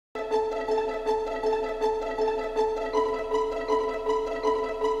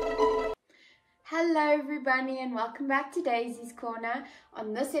everybody, and welcome back to Daisy's Corner.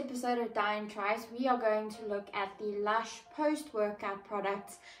 On this episode of Dye and Tries, we are going to look at the Lush post-workout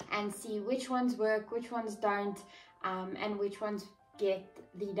products and see which ones work, which ones don't, and which ones get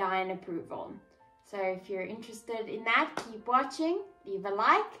the dye and approval. So if you're interested in that, keep watching, leave a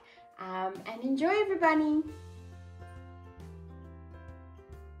like, and enjoy, everybody.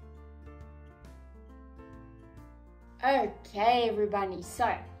 Okay, everybody,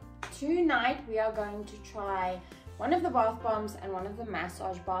 so tonight we are going to try one of the bath bombs and one of the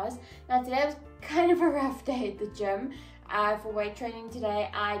massage bars. Now today was kind of a rough day at the gym. For weight training today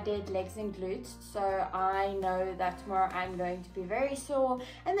I did legs and glutes, so I know that tomorrow I'm going to be very sore,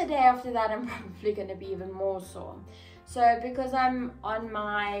 and the day after that I'm probably going to be even more sore. So because I'm on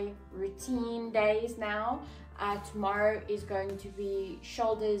my routine days now, tomorrow is going to be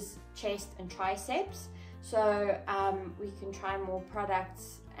shoulders, chest and triceps. So we can try more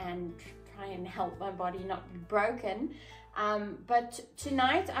products and try and help my body not be broken. But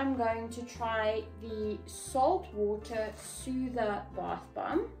tonight I'm going to try the Saltwater Soother Bath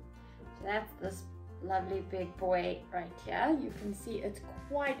Bomb. So that's this lovely big boy right here. You can see it's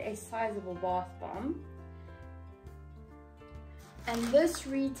quite a sizable bath bomb. And this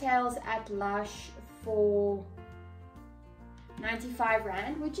retails at Lush for 95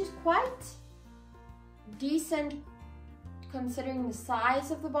 Rand, which is quite decent considering the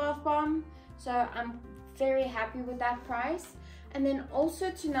size of the bath bomb, so I'm very happy with that price. And then also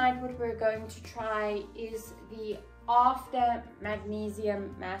tonight what we're going to try is the After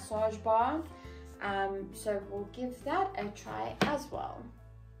Magnesium Massage Bar, so we'll give that a try as well.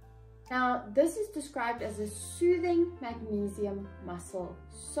 Now this is described as a soothing magnesium muscle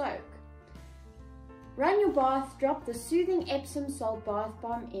soak. Run your bath, drop the soothing Epsom salt bath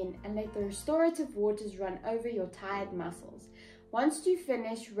bomb in and let the restorative waters run over your tired muscles. Once you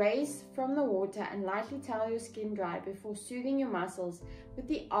finish, raise from the water and lightly towel your skin dry before soothing your muscles with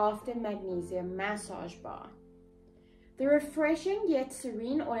the After Magnesium Massage Bar. The refreshing yet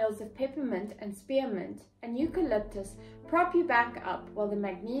serene oils of peppermint and spearmint and eucalyptus prop you back up, while the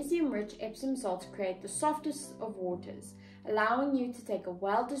magnesium-rich Epsom salts create the softest of waters, allowing you to take a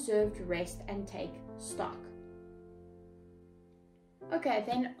well-deserved rest and take stock. Okay,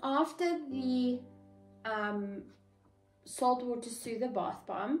 then after the Saltwater Soother Bath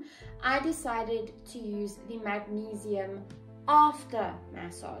Bomb, I decided to use the Magnesium After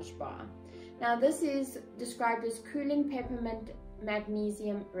Massage Bar. Now this is described as cooling peppermint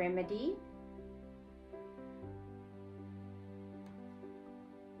magnesium remedy.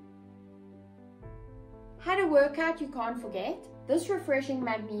 Had a workout you can't forget? This refreshing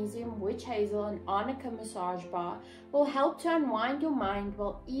magnesium, witch hazel and arnica massage bar will help to unwind your mind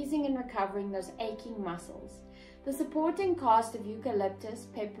while easing and recovering those aching muscles. The supporting cast of eucalyptus,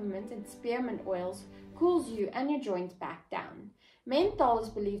 peppermint and spearmint oils cools you and your joints back down. Menthol is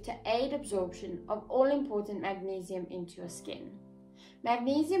believed to aid absorption of all-important magnesium into your skin.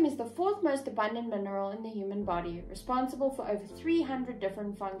 Magnesium is the fourth most abundant mineral in the human body, responsible for over 300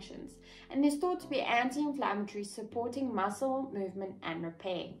 different functions, and is thought to be anti-inflammatory, supporting muscle movement and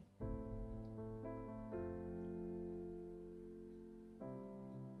repair.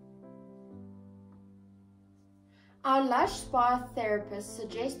 Our Lush Spa therapists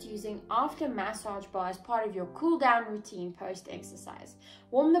suggest using After Massage Bar as part of your cool-down routine post-exercise.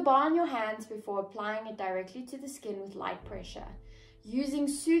 Warm the bar on your hands before applying it directly to the skin with light pressure, using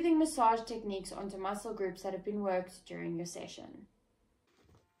soothing massage techniques onto muscle groups that have been worked during your session.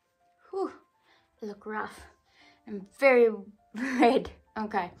 Whew, I look rough. I'm very red.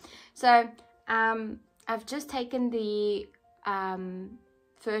 Okay, so I've just taken the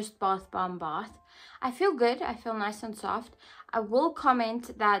first bath bomb bath. I feel good. I feel nice and soft. I will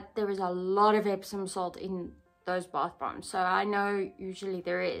comment that there is a lot of Epsom salt in those bath bombs, so I know usually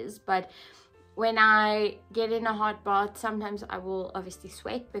there is, but when I get in a hot bath, sometimes I will obviously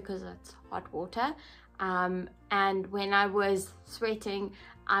sweat because it's hot water, and when I was sweating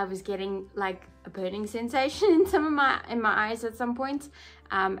I was getting like a burning sensation in my eyes at some point,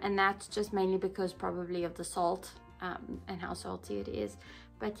 and that's just mainly because probably of the salt and how salty it is.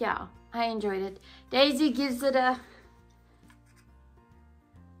 But yeah, I enjoyed it. Daisy gives it a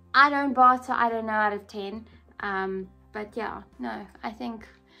I don't bath, so I don't know, out of 10. But yeah, no, I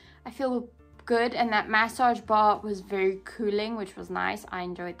feel good, and that massage bar was very cooling, which was nice. I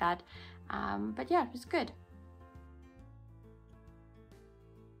enjoyed that. But yeah, it was good.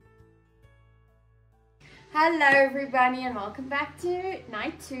 Hello everybody, and welcome back to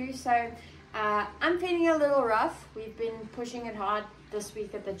night 2. So I'm feeling a little rough. We've been pushing it hard this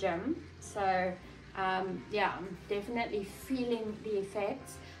week at the gym, so yeah, I'm definitely feeling the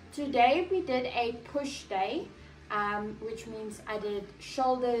effects. Today we did a push day, which means I did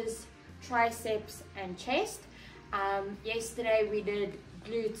shoulders, triceps and chest. Yesterday we did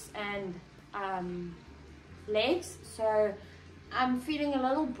glutes and legs, so I'm feeling a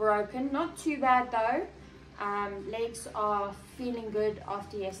little broken, not too bad though. Legs are feeling good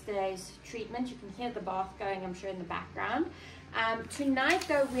after yesterday's treatment. You can hear the bath going, I'm sure, in the background. Tonight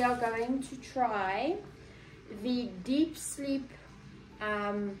though, we are going to try the deep sleep,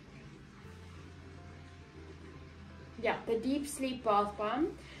 the deep sleep bath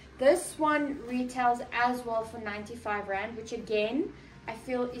bomb. This one retails as well for 95 Rand, which again, I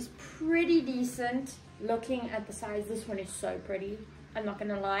feel is pretty decent. Looking at the size, this one is so pretty. I'm not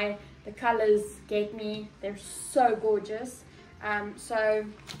gonna lie, the colors get me. They're so gorgeous. So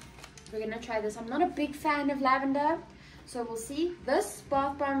we're gonna try this. I'm not a big fan of lavender, so we'll see. This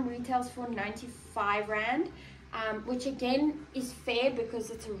bath bomb retails for 95 Rand, which again is fair because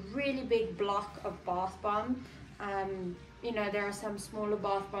it's a really big block of bath bomb. You know, there are some smaller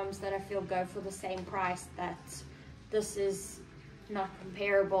bath bombs that I feel go for the same price. That this is not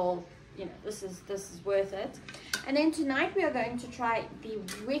comparable. You know, this is worth it. And then tonight we are going to try the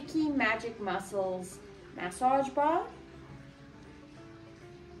Wiki Magic Muscles massage bar,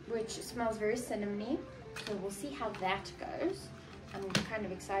 which smells very cinnamony. So we'll see how that goes. I'm kind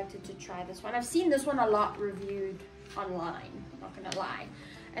of excited to try this one. I've seen this one a lot reviewed online, not gonna lie.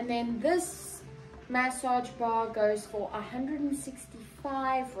 And then this massage bar goes for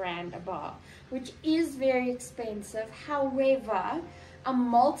 165 Rand a bar, which is very expensive. However, a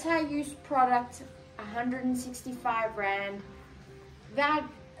multi-use product, 165 Rand, that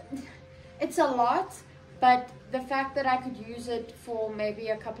it's a lot, but the fact that I could use it for maybe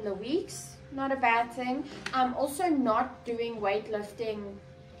a couple of weeks, not a bad thing. I'm also not doing weightlifting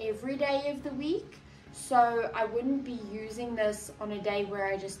every day of the week, so I wouldn't be using this on a day where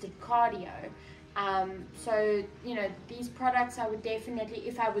I just did cardio. So, you know, these products I would definitely,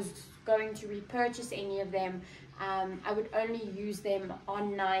 if I was going to repurchase any of them, I would only use them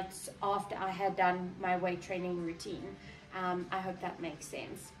on nights after I had done my weight training routine. I hope that makes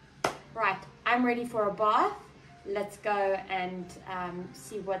sense. Right, I'm ready for a bath. Let's go and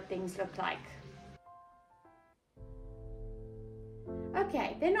see what things look like.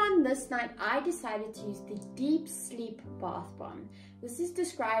 Okay, then on this night, I decided to use the Deep Sleep Bath Bomb. This is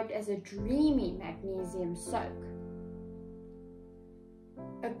described as a dreamy magnesium soak.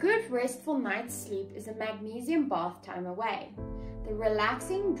 A good restful night's sleep is a magnesium bath time away. The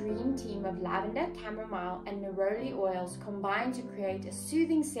relaxing dream team of lavender, chamomile and neroli oils combine to create a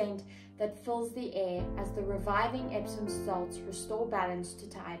soothing scent that fills the air as the reviving Epsom salts restore balance to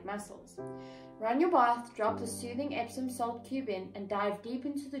tired muscles. Run your bath, drop the soothing Epsom salt cube in and dive deep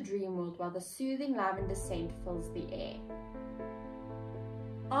into the dream world while the soothing lavender scent fills the air.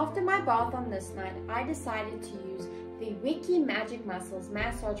 After my bath on this night, I decided to use the Wiki Magic Muscles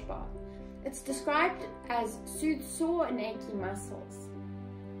massage bar. It's described as soothes sore and achy muscles.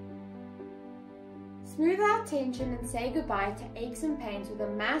 Smooth out tension and say goodbye to aches and pains with a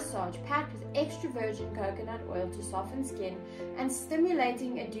massage packed with extra virgin coconut oil to soften skin and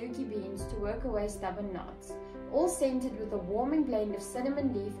stimulating aduki beans to work away stubborn knots, all scented with a warming blend of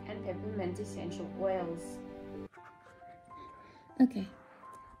cinnamon leaf and peppermint essential oils. Okay.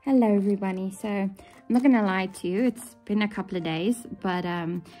 Hello everybody. So I'm not gonna lie to you, it's been a couple of days, but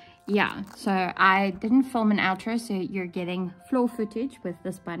yeah, so I didn't film an outro, so you're getting floor footage with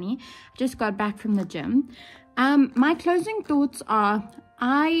this bunny. I just got back from the gym. My closing thoughts are,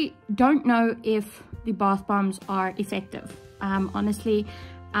 I don't know if the bath bombs are effective. Honestly,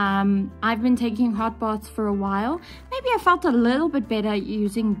 I've been taking hot baths for a while. Maybe I felt a little bit better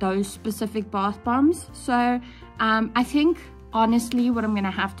using those specific bath bombs. So I think honestly what I'm gonna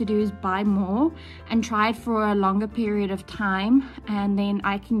have to do is buy more and try it for a longer period of time, and then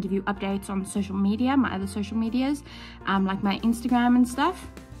I can give you updates on social media, my other social medias, like my Instagram and stuff.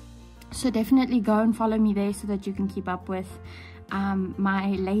 So definitely go and follow me there so that you can keep up with my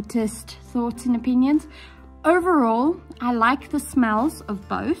latest thoughts and opinions. Overall, I like the smells of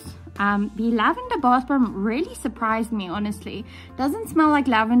both. The lavender bath bomb really surprised me, honestly. Doesn't smell like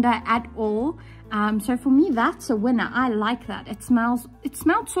lavender at all. So for me, that's a winner. I like that. It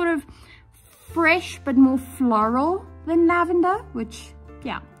smelled sort of fresh but more floral than lavender, which,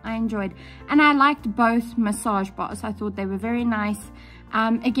 yeah, I enjoyed. And I liked both massage bars. I thought they were very nice.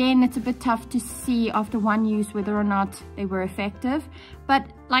 Again, it's a bit tough to see after one use whether or not they were effective. But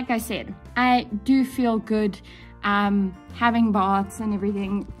like I said, I do feel good having baths and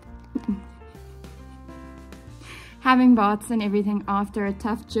everything. Having baths and everything after a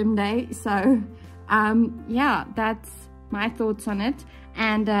tough gym day. So yeah, that's my thoughts on it.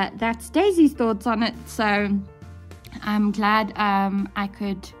 And that's Daisy's thoughts on it. So I'm glad I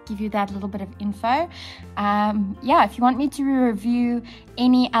could give you that little bit of info. Yeah, if you want me to review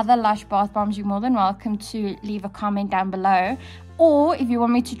any other Lush bath bombs, you're more than welcome to leave a comment down below. Or if you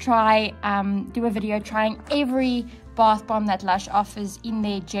want me to try do a video trying every bath bomb that Lush offers in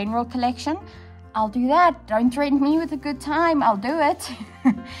their general collection, I'll do that. Don't threaten me with a good time, I'll do it.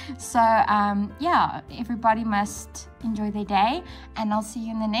 So yeah, everybody must enjoy their day, and I'll see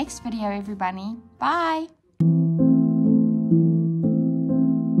you in the next video, everybody. Bye.